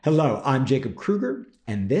Hello, I'm Jacob Kruger,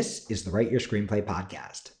 and this is the Write Your Screenplay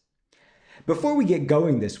podcast. Before we get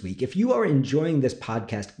going this week, if you are enjoying this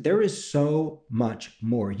podcast, there is so much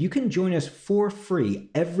more. You can join us for free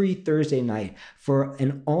every Thursday night for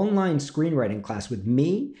an online screenwriting class with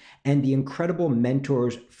me and the incredible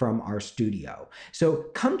mentors from our studio. So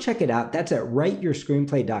come check it out. That's at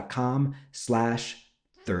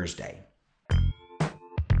writeyourscreenplay.com/Thursday.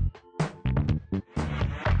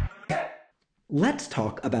 Let's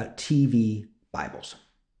talk about TV Bibles.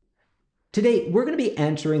 Today, we're going to be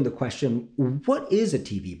answering the question, what is a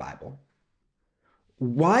TV Bible?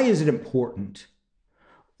 Why is it important?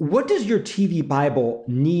 What does your TV Bible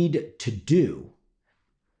need to do?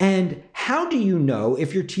 And how do you know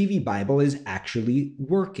if your TV Bible is actually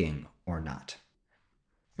working or not?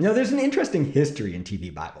 Now, there's an interesting history in TV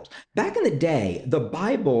Bibles. Back in the day, the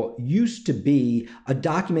Bible used to be a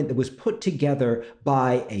document that was put together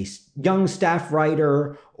by a young staff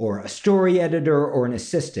writer or a story editor or an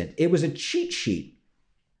assistant. It was a cheat sheet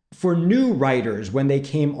for new writers when they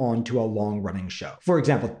came on to a long-running show. For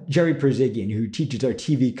example, Jerry Perzigian, who teaches our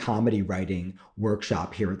TV comedy writing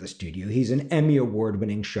workshop here at the studio, he's an Emmy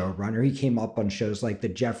Award-winning showrunner. He came up on shows like The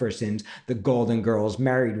Jeffersons, The Golden Girls,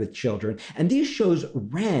 Married with Children, and these shows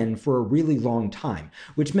ran for a really long time,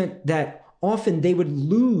 which meant that often they would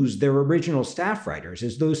lose their original staff writers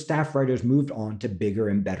as those staff writers moved on to bigger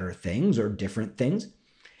and better things or different things.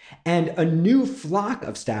 And a new flock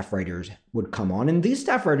of staff writers would come on. And these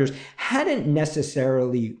staff writers hadn't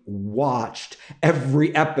necessarily watched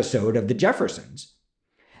every episode of The Jeffersons.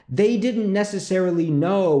 They didn't necessarily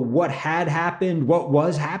know what had happened, what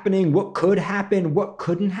was happening, what could happen, what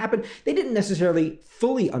couldn't happen. They didn't necessarily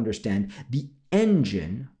fully understand the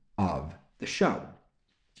engine of the show.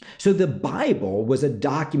 So the Bible was a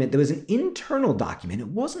document that was an internal document. It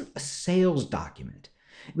wasn't a sales document.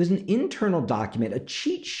 It was an internal document, a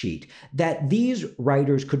cheat sheet that these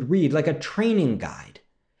writers could read, like a training guide,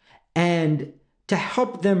 and to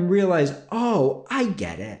help them realize, oh, I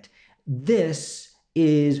get it. This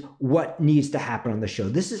is what needs to happen on the show.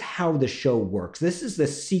 This is how the show works. This is the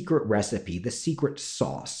secret recipe, the secret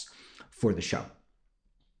sauce for the show.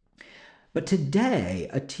 But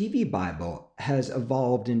today, a TV Bible has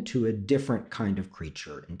evolved into a different kind of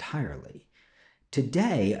creature entirely.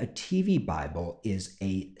 Today, a TV Bible is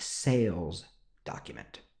a sales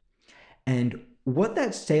document. And what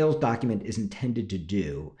that sales document is intended to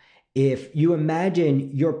do, if you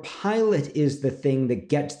imagine your pilot is the thing that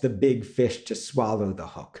gets the big fish to swallow the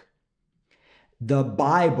hook, the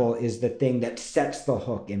Bible is the thing that sets the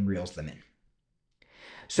hook and reels them in.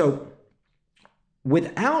 So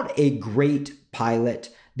without a great pilot,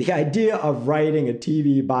 the idea of writing a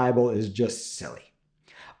TV Bible is just silly.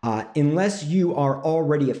 Unless you are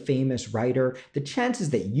already a famous writer, the chances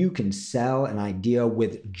that you can sell an idea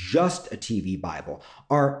with just a TV Bible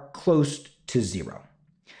are close to zero.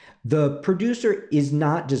 The producer is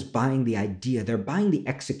not just buying the idea, they're buying the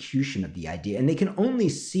execution of the idea, and they can only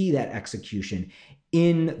see that execution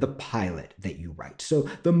in the pilot that you write. So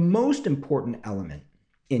the most important element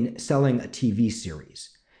in selling a TV series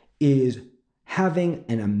is having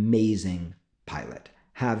an amazing pilot.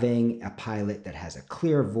 Having a pilot that has a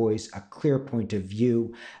clear voice, a clear point of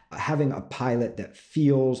view, having a pilot that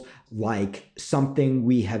feels like something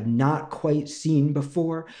we have not quite seen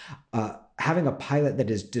before, having a pilot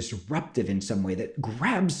that is disruptive in some way, that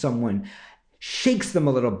grabs someone, shakes them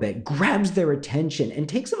a little bit, grabs their attention, and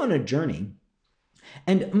takes them on a journey.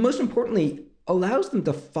 And most importantly, allows them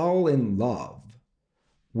to fall in love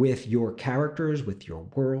with your characters, with your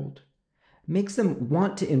world, makes them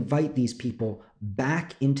want to invite these people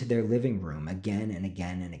back into their living room again and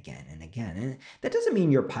again and again and again. And that doesn't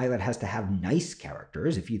mean your pilot has to have nice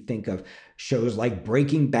characters. If you think of shows like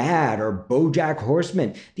Breaking Bad or BoJack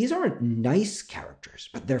Horseman, these aren't nice characters,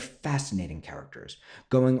 but they're fascinating characters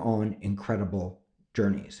going on incredible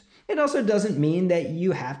journeys. It also doesn't mean that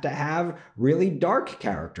you have to have really dark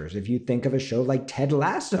characters. If you think of a show like Ted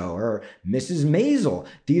Lasso or Mrs. Maisel,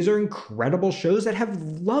 these are incredible shows that have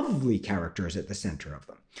lovely characters at the center of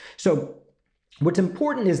them. So what's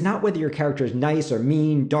important is not whether your character is nice or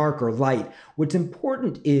mean, dark or light. What's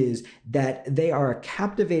important is that they are a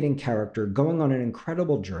captivating character going on an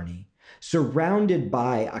incredible journey, surrounded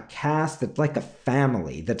by a cast that's like a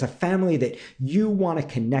family, that's a family that you want to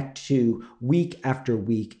connect to week after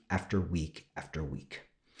week after week after week.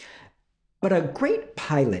 But a great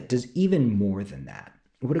pilot does even more than that.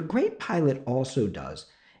 What a great pilot also does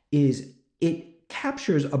is it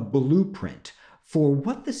captures a blueprint for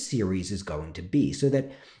what the series is going to be, so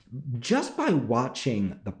that just by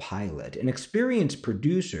watching the pilot, an experienced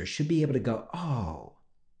producer should be able to go, oh,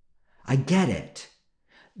 I get it.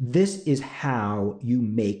 This is how you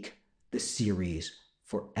make the series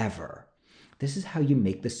forever. This is how you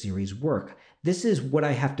make the series work. This is what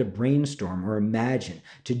I have to brainstorm or imagine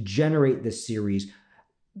to generate this series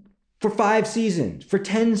for 5 seasons, for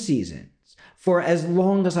 10 seasons, for as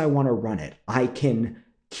long as I want to run it. I can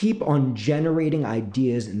keep on generating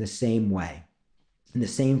ideas in the same way, in the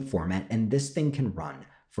same format, and this thing can run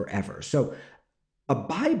forever. So a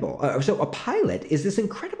pilot is this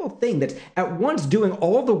incredible thing that's at once doing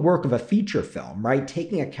all the work of a feature film, right?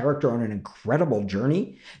 Taking a character on an incredible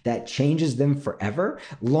journey that changes them forever,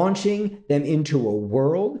 launching them into a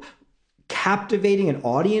world, captivating an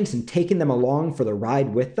audience and taking them along for the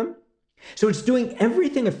ride with them. So it's doing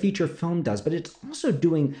everything a feature film does, but it's also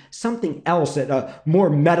doing something else at a more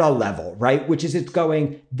meta level, right? Which is it's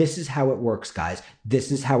going, this is how it works, guys.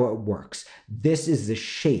 This is how it works. This is the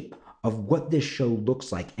shape of what this show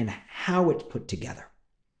looks like and how it's put together.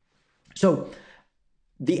 So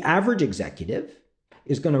the average executive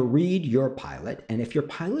is going to read your pilot, and if your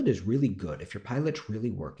pilot is really good, if your pilot's really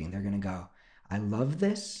working, they're going to go, I love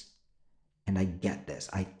this, and I get this.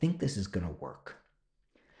 I think this is going to work.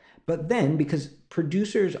 But then, because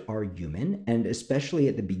producers are human, and especially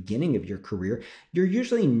at the beginning of your career, you're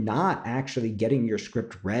usually not actually getting your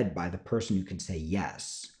script read by the person who can say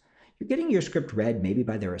yes. You're getting your script read maybe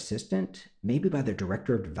by their assistant, maybe by their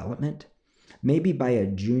director of development, maybe by a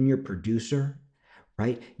junior producer,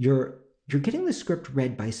 right? You're getting the script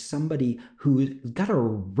read by somebody who's got to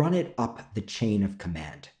run it up the chain of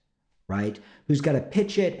command, right? Who's got to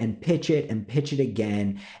pitch it and pitch it and pitch it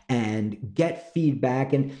again and get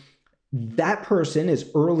feedback. And that person is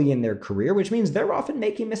early in their career, which means they're often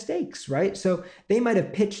making mistakes, right? So they might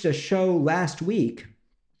have pitched a show last week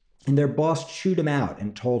and their boss chewed him out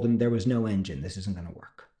and told him there was no engine. This isn't going to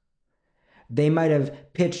work. They might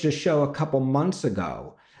have pitched a show a couple months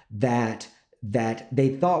ago that they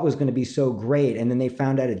thought was going to be so great, and then they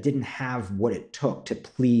found out it didn't have what it took to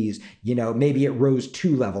please, maybe it rose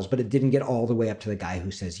 2 levels, but it didn't get all the way up to the guy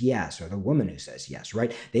who says yes or the woman who says yes,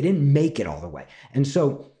 right? They didn't make it all the way.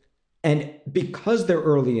 And because they're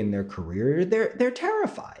early in their career, they're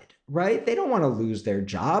terrified, right? They don't want to lose their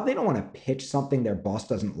job. They don't want to pitch something their boss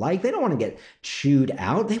doesn't like. They don't want to get chewed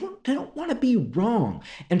out. They don't want to be wrong.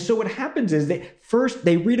 And so what happens is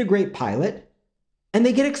they read a great pilot and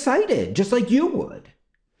they get excited, just like you would.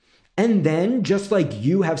 And then, just like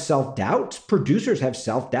you have self-doubts, producers have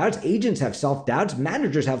self-doubts, agents have self-doubts,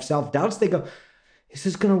 managers have self-doubts. They go, is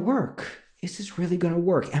this going to work? Is this really going to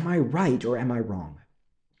work? Am I right or am I wrong?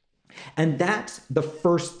 And that's the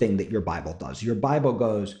first thing that your Bible does. Your Bible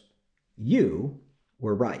goes, you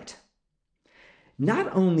were right.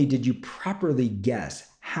 Not only did you properly guess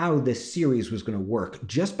how this series was going to work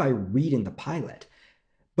just by reading the pilot,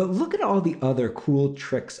 but look at all the other cool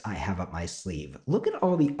tricks I have up my sleeve. Look at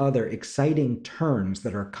all the other exciting turns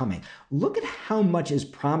that are coming. Look at how much is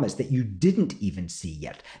promised that you didn't even see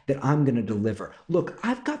yet that I'm going to deliver. Look,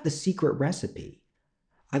 I've got the secret recipe.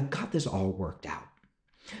 I've got this all worked out.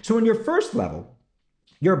 So in your first level,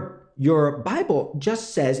 your Bible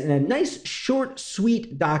just says in a nice, short,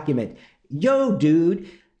 sweet document, yo, dude,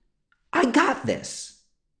 I got this.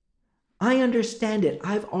 I understand it.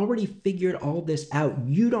 I've already figured all this out.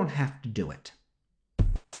 You don't have to do it.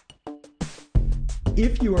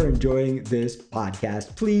 If you are enjoying this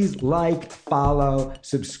podcast, please like, follow,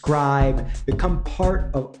 subscribe, become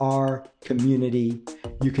part of our community.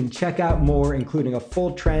 You can check out more, including a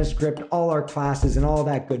full transcript, all our classes, and all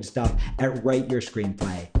that good stuff at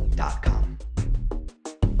writeyourscreenplay.com.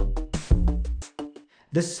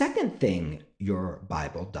 The second thing your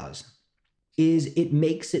Bible does is it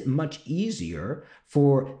makes it much easier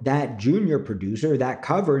for that junior producer, that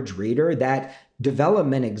coverage reader, that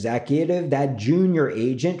development executive, that junior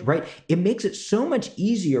agent, right? It makes it so much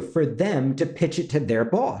easier for them to pitch it to their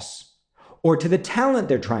boss or to the talent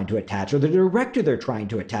they're trying to attach or the director they're trying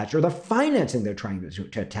to attach or the financing they're trying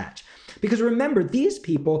to attach. Because remember, these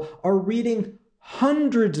people are reading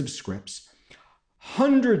hundreds of scripts,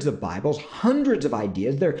 hundreds of Bibles, hundreds of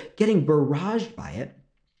ideas. They're getting barraged by it.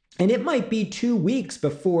 And it might be 2 weeks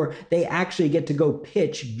before they actually get to go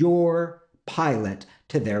pitch your pilot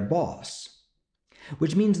to their boss,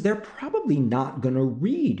 which means they're probably not going to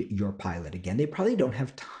read your pilot again. They probably don't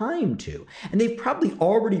have time to. And they've probably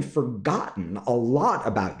already forgotten a lot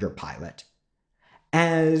about your pilot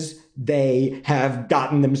as they have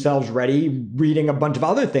gotten themselves ready, reading a bunch of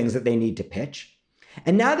other things that they need to pitch.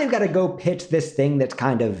 And now they've got to go pitch this thing that's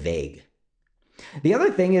kind of vague. The other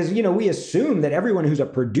thing is, we assume that everyone who's a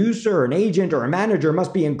producer or an agent or a manager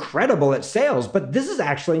must be incredible at sales, but this is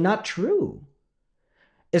actually not true.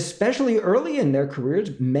 Especially early in their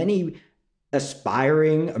careers, many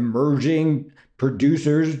aspiring, emerging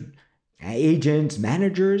producers, agents,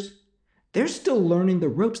 managers, they're still learning the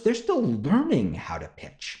ropes. They're still learning how to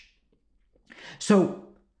pitch. So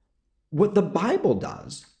what the Bible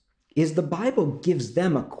does is the Bible gives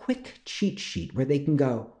them a quick cheat sheet where they can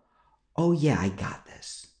go, oh yeah, I got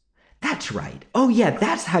this. That's right. Oh yeah,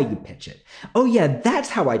 that's how you pitch it. Oh yeah, that's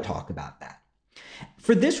how I talk about that.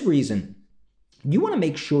 For this reason, you want to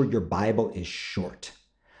make sure your Bible is short.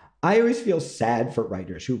 I always feel sad for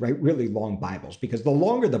writers who write really long Bibles because the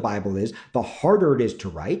longer the Bible is, the harder it is to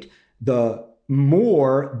write, the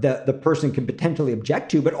more the person can potentially object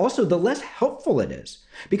to, but also the less helpful it is.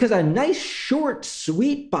 Because a nice, short,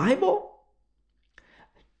 sweet Bible,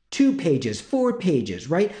 2 pages, 4 pages,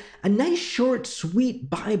 right? A nice, short, sweet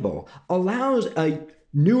Bible allows a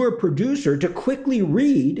newer producer to quickly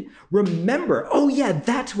read, remember, oh yeah,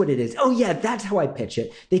 that's what it is. Oh yeah, that's how I pitch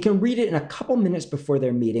it. They can read it in a couple minutes before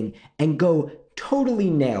their meeting and go totally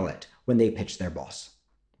nail it when they pitch their boss.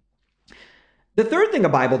 The third thing a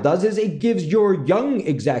Bible does is it gives your young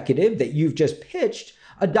executive that you've just pitched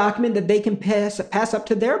a document that they can pass up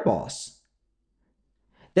to their boss.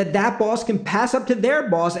 That boss can pass up to their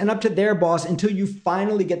boss and up to their boss until you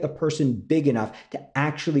finally get the person big enough to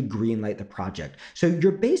actually greenlight the project. So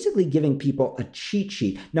you're basically giving people a cheat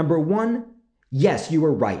sheet. Number one, yes, you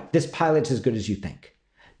were right. This pilot's as good as you think.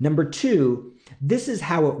 Number two, this is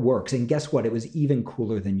how it works. And guess what? It was even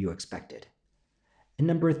cooler than you expected. And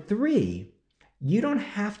number three, you don't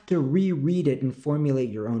have to reread it and formulate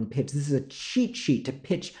your own pitch. This is a cheat sheet to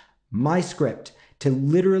pitch my script to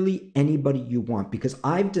literally anybody you want, because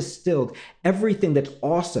I've distilled everything that's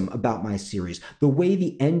awesome about my series, the way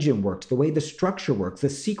the engine works, the way the structure works, the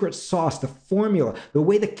secret sauce, the formula, the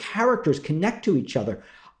way the characters connect to each other.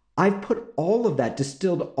 I've put all of that,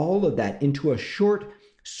 distilled all of that into a short,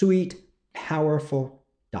 sweet, powerful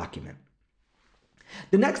document.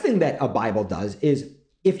 The next thing that a Bible does is,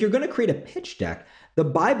 if you're going to create a pitch deck, the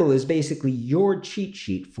Bible is basically your cheat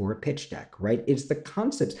sheet for a pitch deck, right? It's the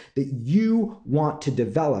concepts that you want to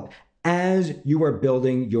develop as you are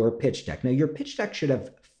building your pitch deck. Now, your pitch deck should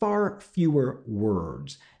have far fewer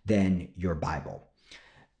words than your Bible.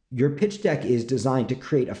 Your pitch deck is designed to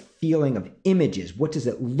create a feeling of images. What does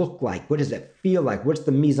it look like? What does it feel like? What's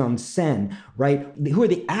the mise en scène, right? Who are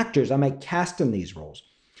the actors I might cast in these roles?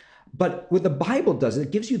 But what the Bible does,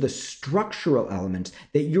 it gives you the structural elements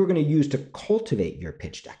that you're going to use to cultivate your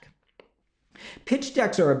pitch deck. Pitch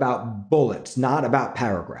decks are about bullets, not about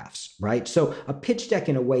paragraphs, right? So a pitch deck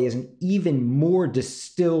in a way is an even more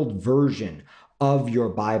distilled version of your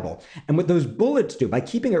Bible. And what those bullets do, by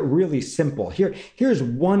keeping it really simple, here's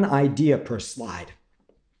one idea per slide.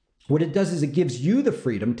 What it does is it gives you the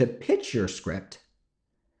freedom to pitch your script,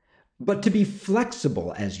 but to be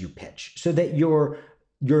flexible as you pitch so that your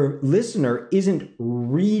listener isn't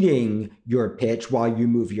reading your pitch while you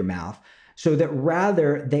move your mouth, so that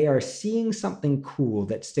rather they are seeing something cool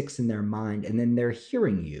that sticks in their mind and then they're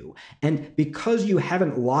hearing you. And because you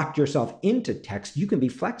haven't locked yourself into text, you can be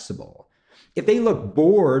flexible. If they look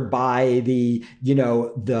bored by the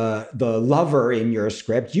lover in your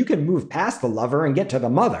script, you can move past the lover and get to the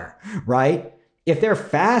mother, right? If they're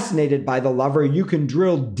fascinated by the lover, you can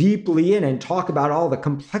drill deeply in and talk about all the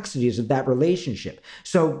complexities of that relationship.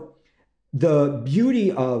 So the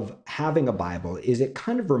beauty of having a Bible is it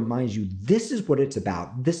kind of reminds you, this is what it's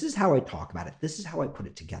about. This is how I talk about it. This is how I put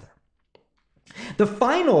it together. The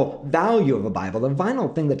final value of a Bible, the final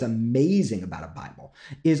thing that's amazing about a Bible,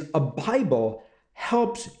 is a Bible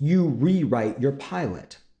helps you rewrite your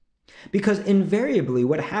pilot. Because invariably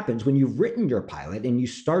what happens when you've written your pilot and you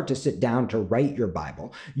start to sit down to write your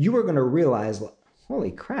Bible, you are going to realize, holy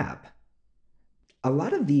crap, a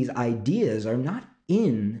lot of these ideas are not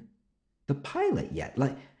in the pilot yet.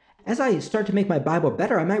 Like, as I start to make my Bible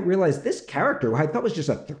better, I might realize this character, who I thought was just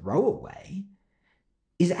a throwaway,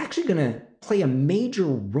 is actually going to play a major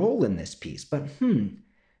role in this piece. But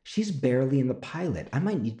she's barely in the pilot. I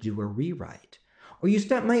might need to do a rewrite. Or you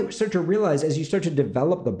might start to realize, as you start to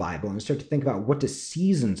develop the Bible and start to think about what the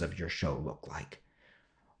seasons of your show look like,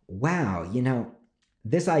 wow,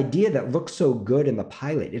 this idea that looks so good in the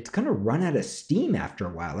pilot, it's going to run out of steam after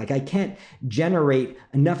a while. Like, I can't generate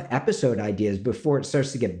enough episode ideas before it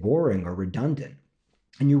starts to get boring or redundant.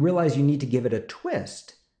 And you realize you need to give it a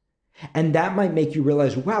twist. And that might make you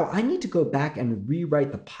realize, wow, I need to go back and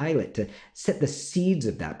rewrite the pilot to set the seeds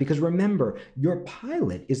of that. Because remember, your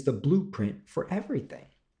pilot is the blueprint for everything.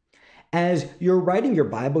 As you're writing your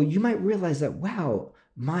Bible, you might realize that, wow,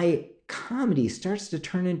 my comedy starts to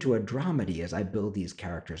turn into a dramedy as I build these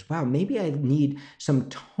characters. Wow, maybe I need some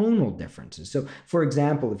tonal differences. So, for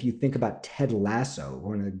example, if you think about Ted Lasso,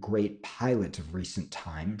 one of the great pilots of recent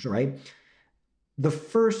times, right? The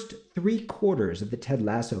first 3/4 of the Ted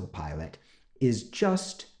Lasso pilot is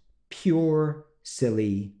just pure,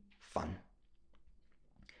 silly fun.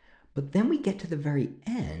 But then we get to the very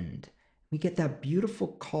end, we get that beautiful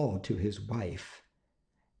call to his wife.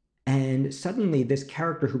 And suddenly, this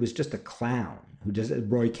character who was just a clown, who just,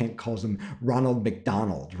 Roy Kent calls him Ronald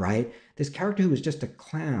McDonald, right? This character who was just a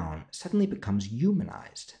clown suddenly becomes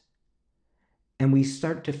humanized. And we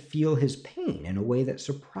start to feel his pain in a way that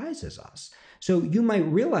surprises us. So you might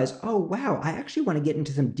realize, oh, wow, I actually want to get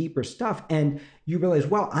into some deeper stuff. And you realize,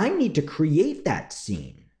 well, I need to create that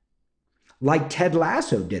scene like Ted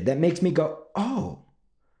Lasso did that makes me go, oh,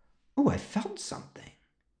 I felt something.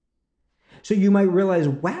 So you might realize,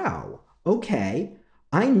 wow, okay,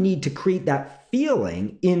 I need to create that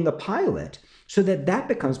feeling in the pilot so that that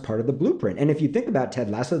becomes part of the blueprint. And if you think about Ted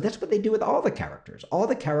Lasso, that's what they do with all the characters. All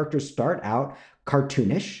the characters start out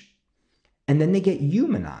cartoonish, and then they get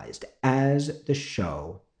humanized as the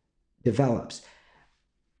show develops.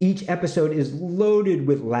 Each episode is loaded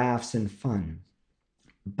with laughs and fun.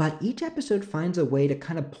 But each episode finds a way to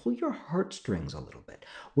kind of pull your heartstrings a little bit.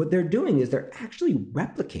 What they're doing is they're actually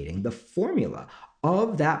replicating the formula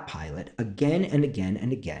of that pilot again and again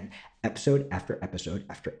and again, episode after episode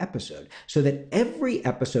after episode, so that every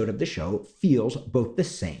episode of the show feels both the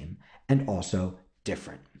same and also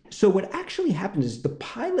different. So what actually happens is the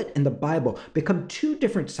pilot and the Bible become two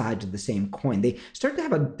different sides of the same coin. They start to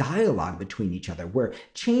have a dialogue between each other where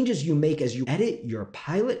changes you make as you edit your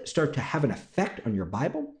pilot start to have an effect on your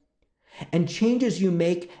Bible, and changes you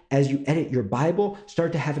make as you edit your Bible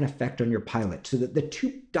start to have an effect on your pilot, so that the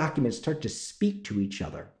two documents start to speak to each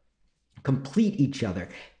other, complete each other,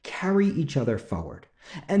 carry each other forward.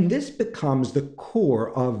 And this becomes the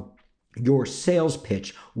core of your sales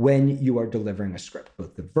pitch when you are delivering a script,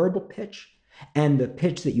 both the verbal pitch and the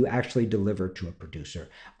pitch that you actually deliver to a producer.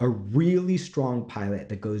 A really strong pilot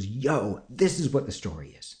that goes, yo, this is what the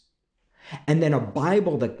story is. And then a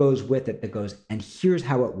Bible that goes with it that goes, and here's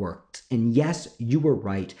how it works. And yes, you were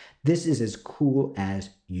right. This is as cool as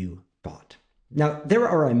you thought. Now, there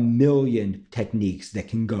are a million techniques that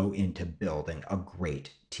can go into building a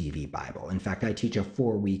great TV Bible. In fact, I teach a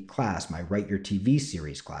 4-week class, my Write Your TV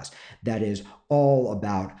series class, that is all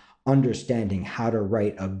about understanding how to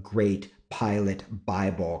write a great pilot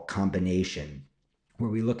Bible combination, where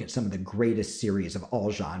we look at some of the greatest series of all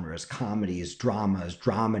genres, comedies, dramas,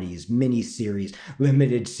 dramedies, miniseries,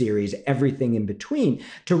 limited series, everything in between,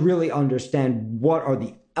 to really understand what are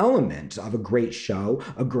the elements of a great show,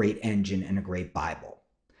 a great engine, and a great Bible.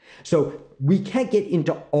 So we can't get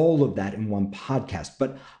into all of that in one podcast,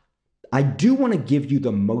 but I do want to give you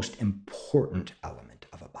the most important element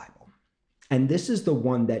of a Bible. And this is the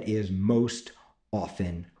one that is most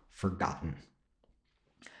often forgotten.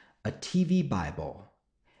 A TV Bible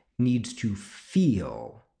needs to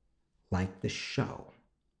feel like the show.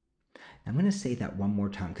 I'm going to say that one more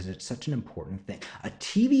time because it's such an important thing. A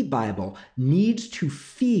TV Bible needs to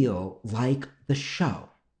feel like the show.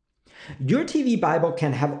 Your TV Bible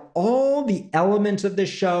can have all the elements of the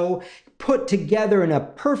show put together in a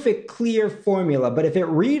perfect, clear formula, but if it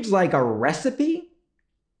reads like a recipe,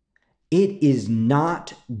 it is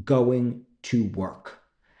not going to work.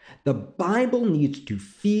 The Bible needs to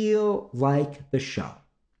feel like the show.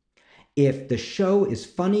 If the show is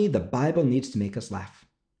funny, the Bible needs to make us laugh.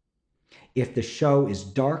 If the show is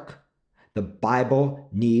dark, the Bible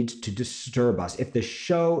needs to disturb us. If the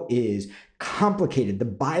show is complicated, the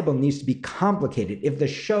Bible needs to be complicated. If the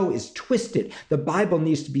show is twisted, the Bible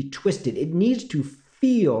needs to be twisted. It needs to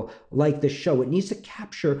feel like the show. It needs to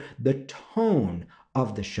capture the tone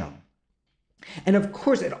of the show. And of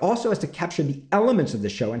course, it also has to capture the elements of the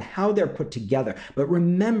show and how they're put together. But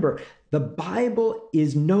remember, the Bible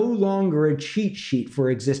is no longer a cheat sheet for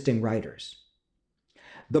existing writers.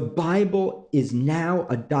 The Bible is now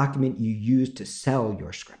a document you use to sell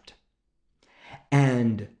your script.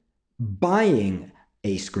 And buying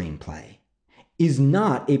a screenplay is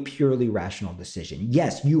not a purely rational decision.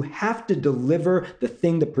 Yes, you have to deliver the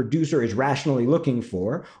thing the producer is rationally looking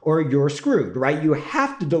for, or you're screwed, right? You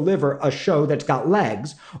have to deliver a show that's got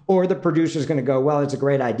legs, or the producer's going to go, well, it's a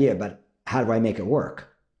great idea, but how do I make it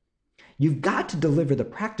work? You've got to deliver the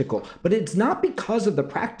practical, but it's not because of the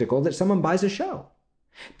practical that someone buys a show.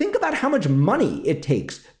 Think about how much money it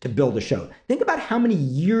takes to build a show. Think about how many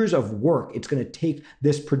years of work it's going to take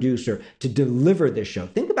this producer to deliver this show.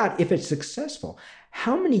 Think about, if it's successful,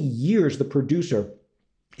 how many years the producer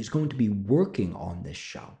is going to be working on this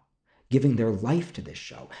show. giving their life to this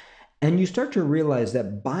show. And you start to realize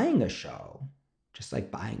that buying a show, just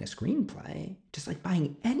like buying a screenplay, just like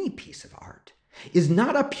buying any piece of art, is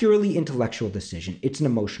not a purely intellectual decision. It's an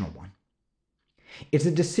emotional one. It's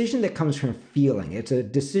a decision that comes from feeling. It's a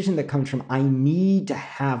decision that comes from, I need to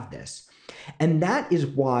have this. And that is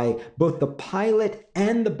why both the pilot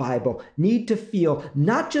and the Bible need to feel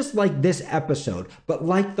not just like this episode, but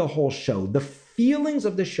like the whole show. The feelings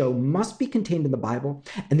of the show must be contained in the Bible,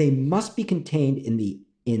 and they must be contained in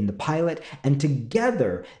the pilot, and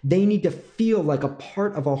together they need to feel like a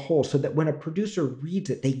part of a whole, so that when a producer reads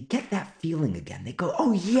it, they get that feeling again. They go,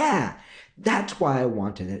 oh yeah, that's why I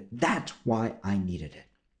wanted it. That's why I needed it.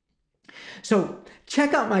 So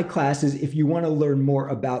check out my classes if you want to learn more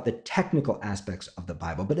about the technical aspects of the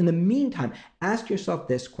Bible. But in the meantime, ask yourself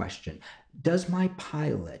this question: does my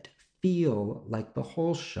pilot feel like the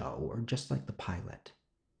whole show or just like the pilot?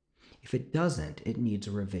 If it doesn't, it needs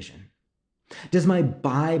a revision. Does my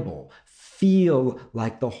Bible feel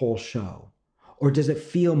like the whole show, or does it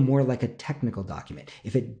feel more like a technical document?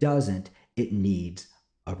 If it doesn't, it needs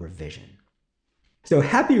a revision. So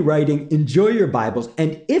happy writing, enjoy your Bibles,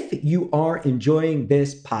 and if you are enjoying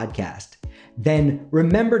this podcast, then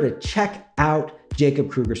remember to check out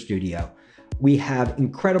Jacob Kruger Studio. We have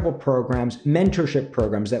incredible programs, mentorship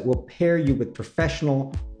programs that will pair you with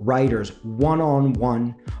professional writers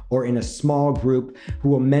one-on-one or in a small group who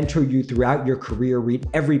will mentor you throughout your career, read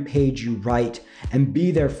every page you write, and be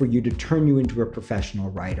there for you to turn you into a professional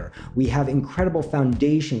writer. We have incredible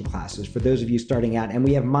foundation classes for those of you starting out, and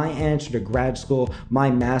we have My Answer to Grad School, my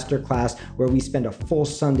masterclass, where we spend a full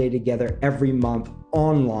Sunday together every month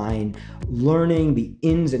online, learning the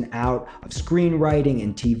ins and out of screenwriting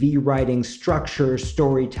and TV writing, structure,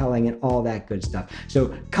 storytelling, and all that good stuff.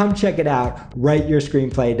 So come check it out,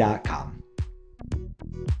 writeyourscreenplay.com.